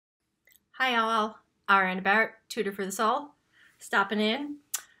Hi all, Ariana Barrett, Tutor for the Soul, stopping in.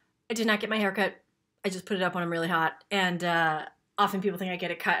 I did not get my hair cut. I just put it up when I'm really hot, and often people think I get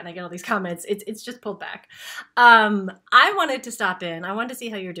it cut, and I get all these comments. It's just pulled back. I wanted to stop in. I wanted to see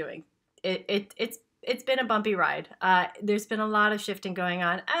how you're doing. It's been a bumpy ride. There's been a lot of shifting going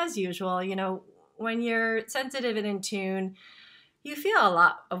on, as usual. You know, when you're sensitive and in tune, you feel a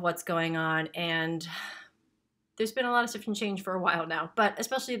lot of what's going on, and there's been a lot of shift and change for a while now, but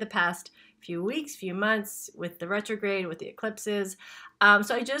especially the past few weeks, few months with the retrograde, with the eclipses.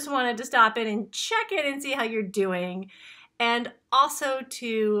 So I just wanted to stop in and check in and see how you're doing, and also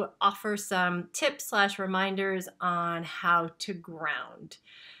to offer some tips / reminders on how to ground,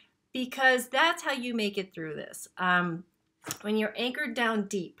 because that's how you make it through this. When you're anchored down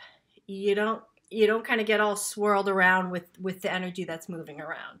deep, you don't kind of get all swirled around with the energy that's moving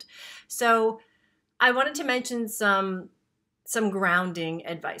around. So I wanted to mention some grounding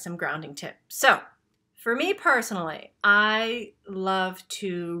advice, some grounding tips. So for me personally, I love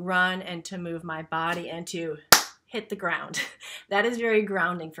to run and to move my body and to hit the ground. That is very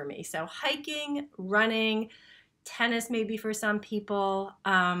grounding for me. So hiking, running, tennis maybe for some people,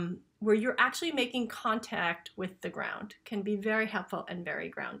 where you're actually making contact with the ground can be very helpful and very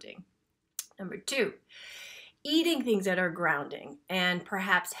grounding. Number 2, eating things that are grounding and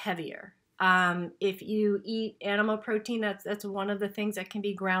perhaps heavier. If you eat animal protein, that's one of the things that can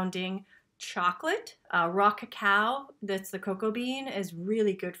be grounding. Chocolate, raw cacao, that's the cocoa bean, is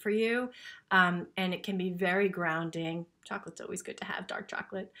really good for you, and it can be very grounding. Chocolate's always good to have, dark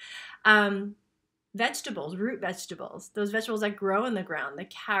chocolate. Vegetables, root vegetables, those vegetables that grow in the ground, the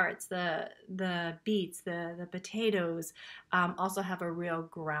carrots, the beets, the potatoes, also have a real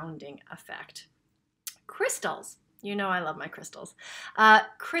grounding effect. Crystals. You know I love my crystals.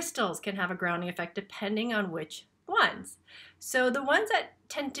 Crystals can have a grounding effect depending on which ones. So the ones that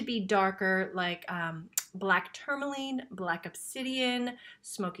tend to be darker, like black tourmaline, black obsidian,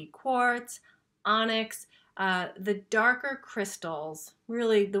 smoky quartz, onyx, the darker crystals,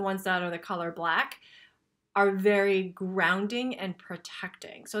 really the ones that are the color black, are very grounding and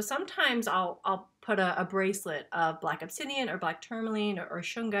protecting. So sometimes I'll put a bracelet of black obsidian or black tourmaline or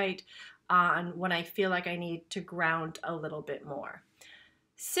shungite on when I feel like I need to ground a little bit more.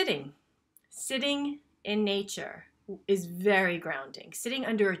 Sitting in nature is very grounding. Sitting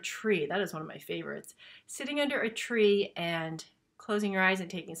under a tree, that is one of my favorites. Sitting under a tree and closing your eyes and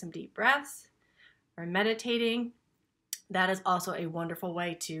taking some deep breaths, or meditating, that is also a wonderful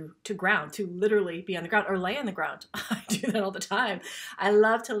way to ground, to literally be on the ground or lay on the ground. I do that all the time. I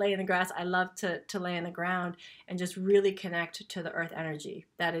love to lay in the grass. I love to lay on the ground and just really connect to the earth energy.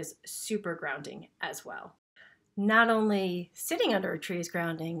 That is super grounding as well. Not only sitting under a tree is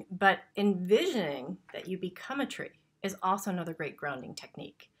grounding, but envisioning that you become a tree is also another great grounding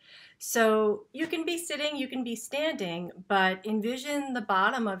technique. So you can be sitting, you can be standing, but envision the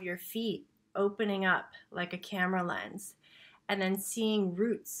bottom of your feet opening up like a camera lens, and then seeing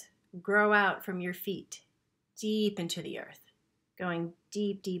roots grow out from your feet deep into the earth, going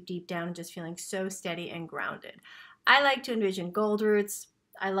deep, deep, deep down and just feeling so steady and grounded. I like to envision gold roots.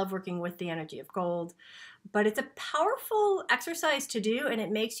 I love working with the energy of gold, but it's a powerful exercise to do, and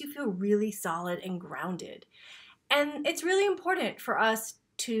it makes you feel really solid and grounded. And it's really important for us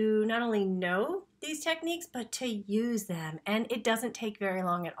to not only know these techniques, but to use them. And it doesn't take very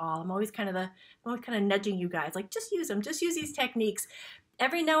long at all. I'm always kind of nudging you guys, like, just use them, just use these techniques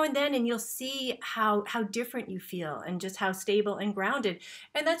every now and then, and you'll see how different you feel and just how stable and grounded.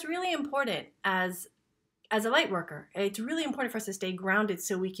 And that's really important as a light worker. It's really important for us to stay grounded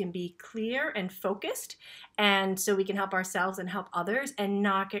so we can be clear and focused, and so we can help ourselves and help others and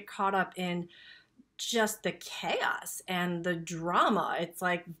not get caught up in just the chaos and the drama. It's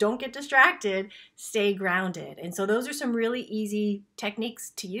like, don't get distracted, stay grounded. And so those are some really easy techniques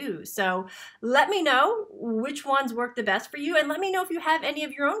to use. So let me know which ones work the best for you, and let me know if you have any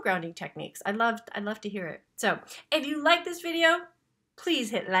of your own grounding techniques. I'd love to hear it. So if you like this video, please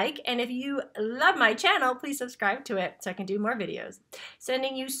hit like, and if you love my channel, please subscribe to it so I can do more videos.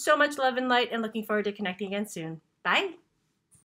 Sending you so much love and light, and looking forward to connecting again soon. Bye.